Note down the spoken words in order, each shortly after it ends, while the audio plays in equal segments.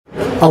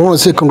I want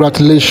to say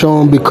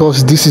congratulations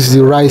because this is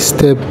the right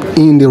step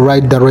in the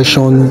right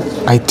direction.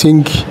 I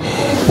think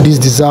this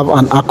deserves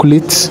an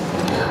accolade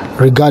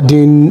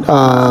regarding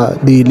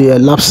the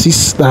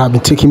lapses that have been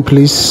taking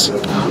place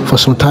for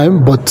some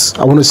time, but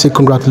I want to say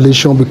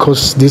congratulations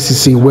because this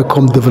is a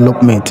welcome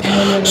development.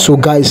 So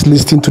guys,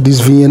 listen to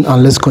this VN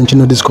and let's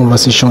continue this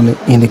conversation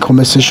in the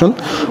comment section.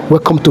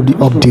 Welcome to the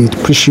update.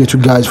 Appreciate you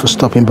guys for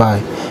stopping by,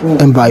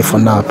 and bye for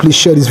now. Please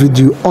share this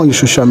video on your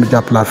social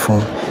media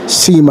platform.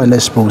 See you in my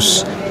next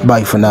post.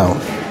 Bye for now.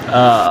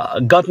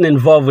 Gotten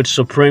involved with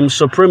Supreme.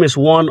 Supreme is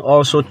one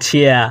also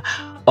tier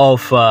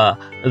of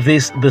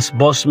this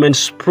disbursement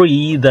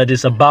spree that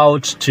is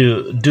about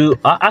to do.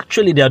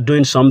 Actually, they are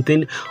doing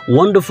something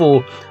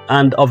wonderful,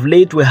 and of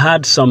late we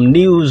had some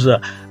news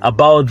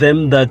about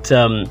them that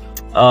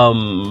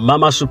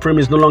Mama Supreme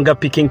is no longer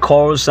picking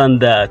calls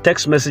and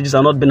text messages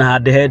are not being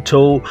adhered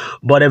to,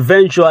 but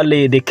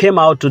eventually they came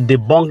out to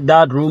debunk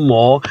that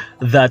rumor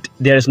that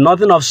there is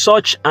nothing of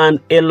such, and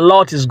a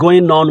lot is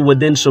going on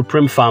within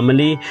Supreme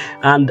family,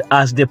 and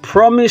as they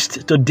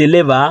promised to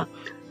deliver,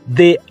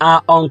 they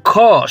are on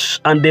course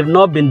and they've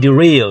not been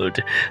derailed,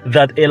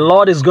 that a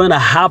lot is going to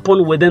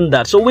happen within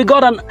that. So we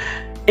got an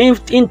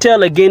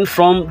intel again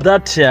from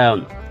that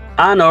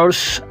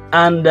annals,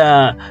 and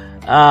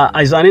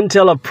is an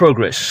intel of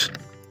progress.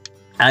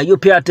 You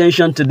pay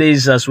attention to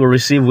this as we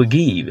receive, we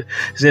give.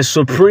 The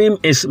Supreme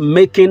is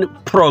making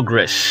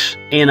progress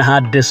in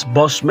her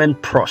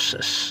disbursement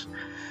process.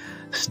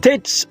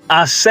 States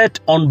are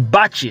set on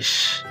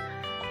batches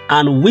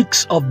and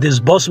weeks of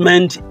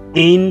disbursement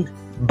in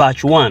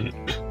batch 1.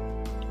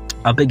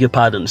 I beg your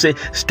pardon. Say,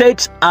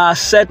 states are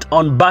set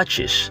on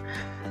batches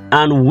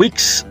and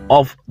weeks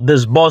of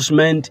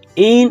disbursement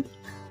in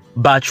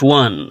batch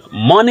 1.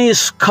 Money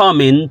is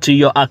coming to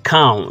your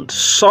account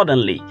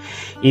suddenly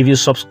if you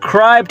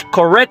subscribed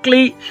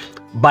correctly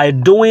by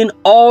doing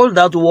all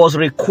that was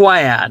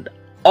required.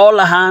 All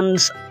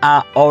hands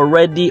are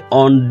already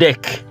on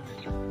deck.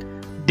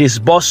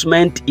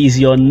 Disbursement is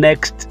your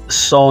next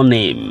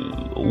surname.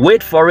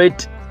 Wait for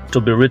it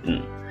to be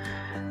written.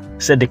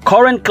 Said the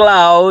current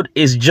cloud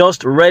is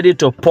just ready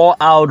to pour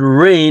out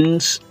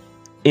rains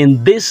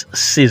in this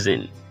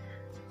season.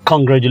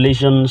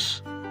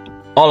 Congratulations,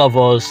 all of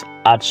us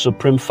at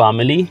Supreme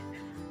family.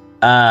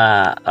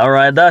 All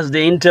right, that's the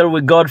intel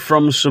we got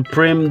from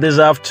Supreme this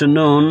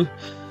afternoon.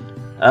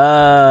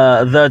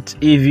 That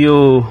if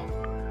you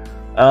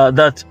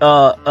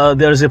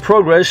there is a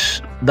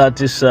progress that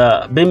is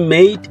being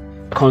made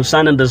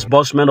concerning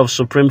disbursement of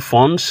Supreme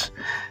funds,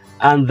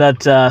 and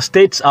that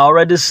states are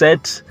already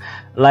set.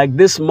 Like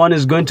this money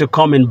is going to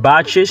come in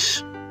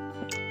batches.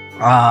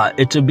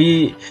 It will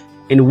be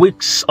in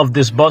weeks of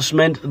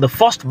disbursement. The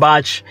first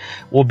batch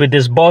will be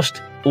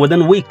disbursed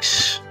within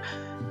weeks,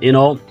 you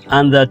know,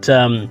 and that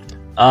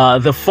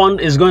the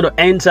fund is going to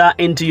enter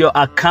into your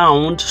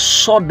account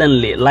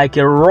suddenly like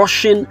a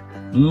rushing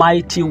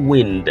mighty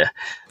wind.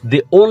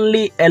 The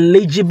only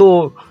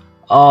eligible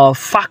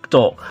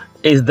factor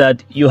is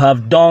that you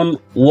have done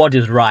what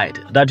is right,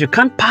 that you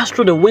can't pass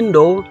through the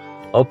window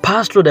or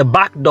pass through the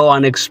back door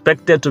and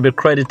expect it to be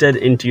credited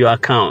into your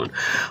account.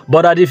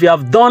 But that if you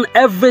have done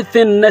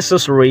everything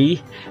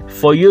necessary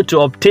for you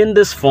to obtain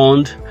this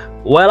fund,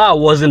 well, I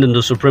wasn't in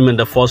the Supreme in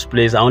the first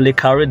place. I only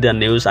carried their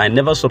news. I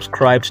never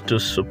subscribed to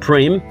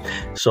Supreme,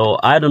 so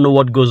I don't know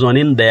what goes on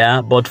in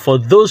there. But for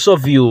those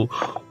of you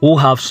who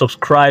have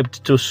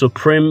subscribed to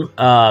Supreme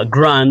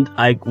Grant,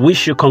 I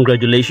wish you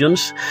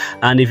congratulations.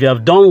 And if you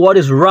have done what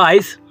is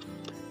right,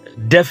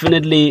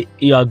 definitely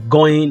you are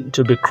going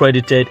to be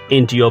credited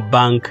into your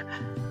bank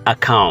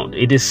account.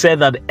 It is said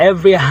that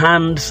every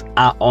hands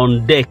are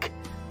on deck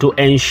to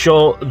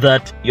ensure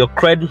that your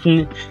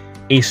crediting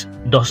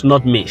does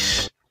not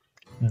miss,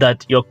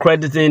 that your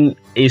crediting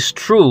is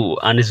true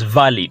and is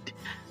valid.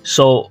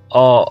 So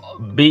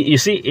you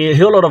see, a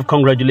whole lot of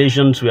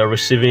congratulations we are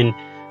receiving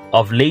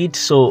of late.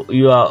 So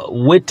you are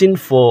waiting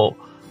for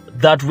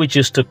that which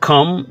is to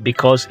come,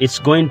 because it's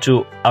going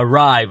to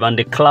arrive and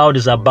the cloud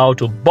is about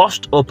to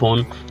burst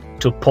open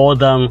to pour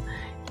down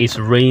its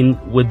rain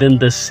within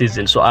this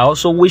season. So I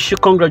also wish you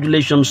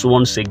congratulations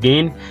once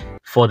again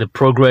for the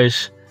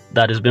progress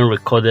that has been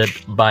recorded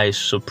by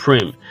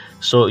Supreme.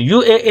 So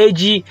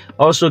UAAG,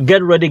 also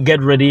get ready.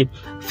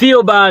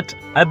 Theobarth,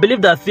 I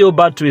believe that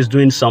Theobarth too is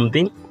doing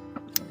something.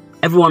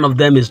 Every one of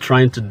them is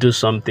trying to do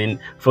something.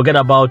 Forget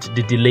about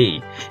the delay.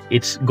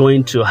 It's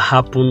going to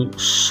happen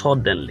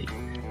suddenly.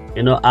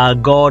 You know, our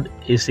God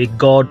is a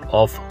God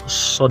of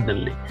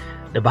suddenly.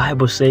 The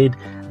Bible said,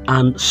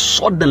 and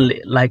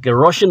suddenly, like a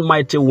rushing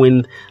mighty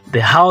wind,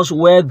 the house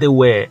where they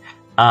were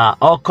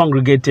all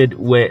congregated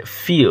were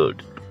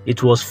filled.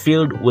 It was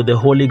filled with the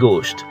Holy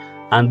Ghost,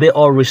 and they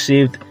all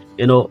received,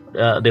 you know,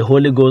 the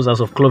Holy Ghost as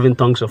of cloven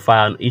tongues of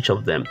fire on each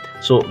of them.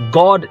 So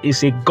God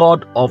is a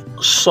God of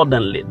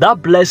suddenly.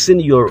 That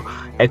blessing you're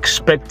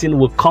expecting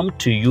will come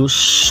to you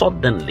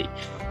suddenly.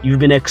 You've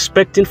been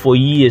expecting for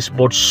years,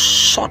 but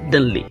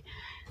suddenly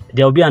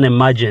there will be an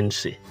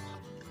emergency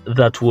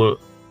that will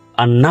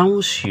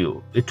announce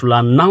you. It will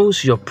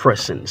announce your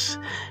presence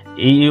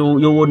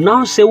You would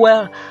now say,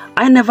 well,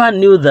 I never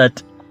knew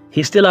that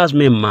he still has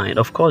me in mind.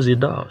 Of course he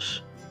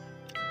does.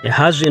 He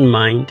has you in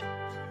mind.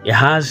 He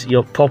has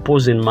your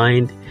purpose in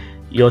mind,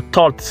 your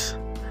thoughts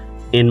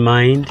in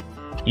mind,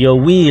 your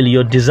will,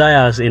 your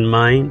desires in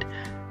mind.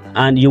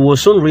 And you will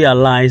soon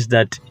realize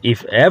that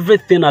if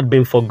everything had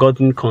been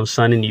forgotten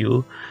concerning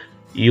you,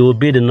 you will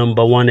be the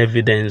number one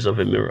evidence of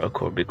a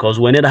miracle. Because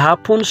when it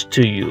happens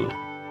to you,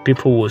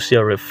 people will see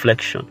a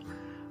reflection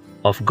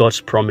of God's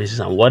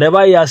promises. And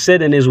whatever he has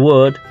said in his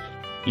word,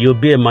 you'll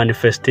be a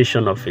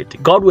manifestation of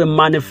it. God will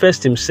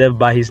manifest himself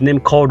by his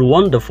name called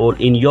Wonderful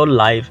in your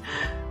life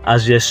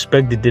as you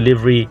expect the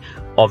delivery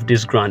of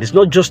this grant. It's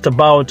not just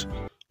about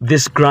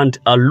this grant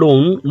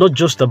alone, not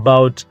just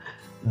about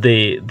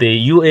the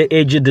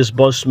UAAG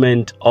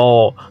disbursement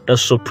or the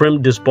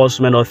Supreme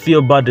disbursement or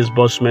Theobarth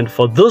disbursement.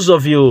 For those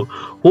of you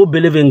who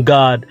believe in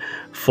God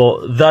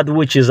for that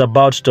which is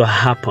about to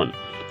happen,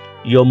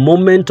 your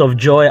moment of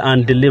joy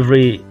and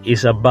delivery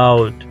is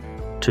about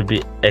to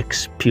be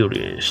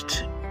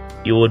experienced.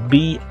 You would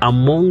be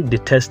among the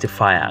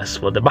testifiers,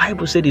 for the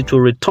Bible said it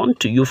will return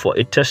to you for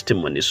a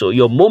testimony. So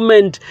your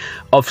moment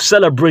of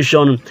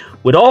celebration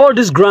with all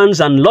these grants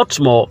and lots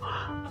more,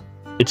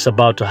 it's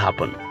about to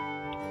happen.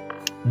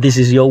 This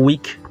is your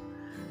week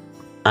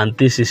and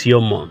this is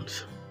your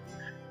month.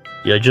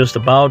 You're just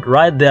about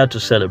right there to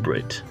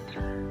celebrate.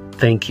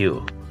 Thank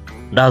you.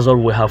 That's all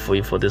we have for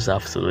you for this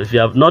afternoon. If you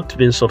have not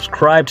been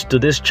subscribed to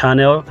this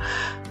channel,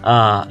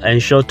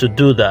 ensure to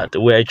do that.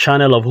 We're a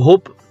channel of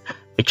hope,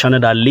 a channel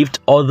that lifts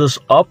others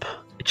up,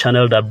 a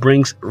channel that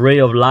brings ray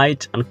of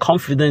light and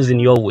confidence in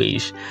your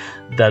ways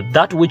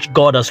that which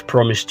God has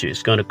promised you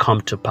is going to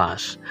come to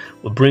pass.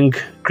 We bring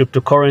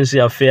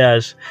cryptocurrency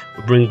affairs,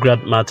 we bring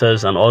grant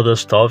matters and other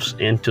stuffs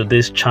into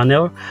this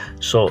channel.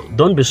 So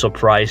don't be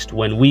surprised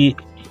when we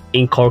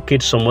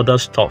inculcate some other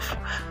stuff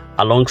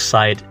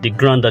alongside the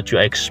grant that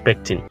you're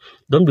expecting.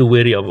 Don't be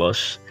wary of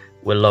us.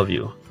 We love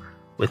you.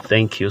 We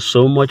thank you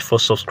so much for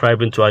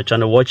subscribing to our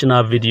channel, watching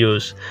our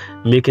videos,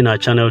 making our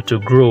channel to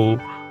grow.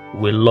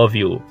 We love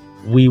you.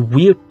 We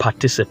will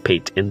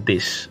participate in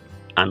this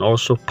and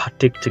also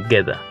partake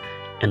together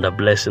in the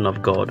blessing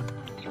of God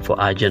for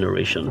our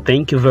generation.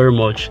 Thank you very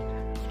much,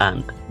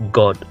 and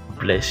God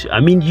bless you.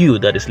 I mean, you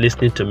that is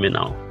listening to me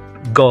now,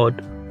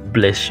 God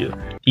bless you.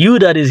 You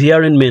that is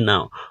hearing me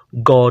now,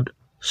 God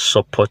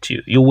support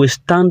you. You will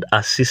stand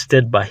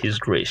assisted by his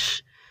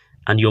grace,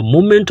 and your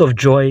moment of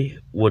joy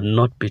will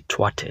not be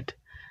thwarted.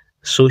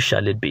 So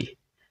shall it be.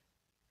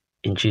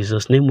 In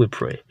Jesus' name we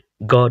pray.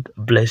 God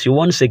bless you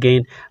once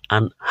again,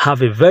 and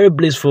have a very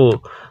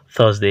blissful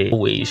Thursday.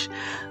 Ways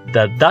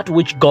that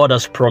which God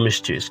has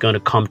promised you is going to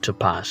come to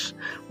pass.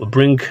 We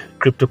bring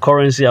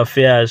cryptocurrency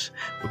affairs,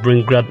 we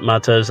bring grant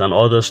matters and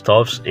other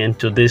stuffs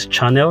into this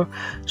channel.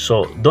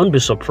 So don't be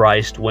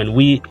surprised when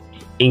we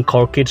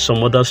inculcate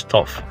some other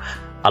stuff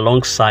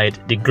alongside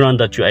the grant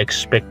that you're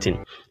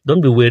expecting.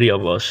 Don't be wary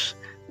of us.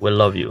 We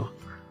love you.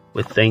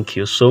 We thank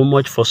you so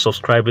much for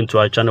subscribing to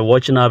our channel,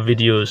 watching our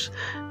videos,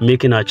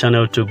 making our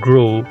channel to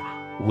grow.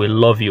 We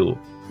love you.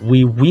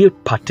 We will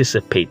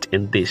participate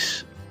in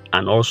this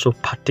and also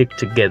partake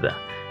together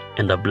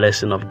in the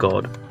blessing of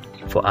God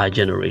for our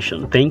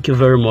generation. Thank you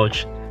very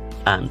much,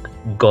 and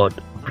God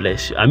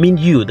bless you. I mean,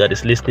 you that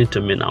is listening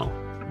to me now,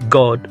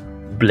 God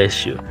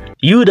bless you.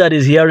 You that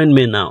is hearing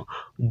me now,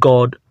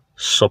 God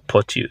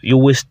support you. You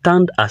will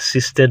stand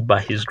assisted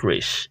by his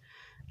grace,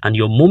 and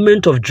your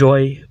moment of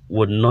joy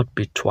will not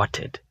be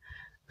thwarted.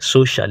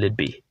 So shall it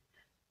be.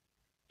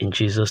 In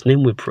Jesus'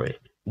 name we pray.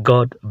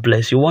 God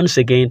bless you once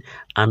again,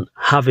 and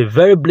have a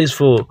very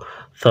blissful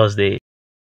Thursday.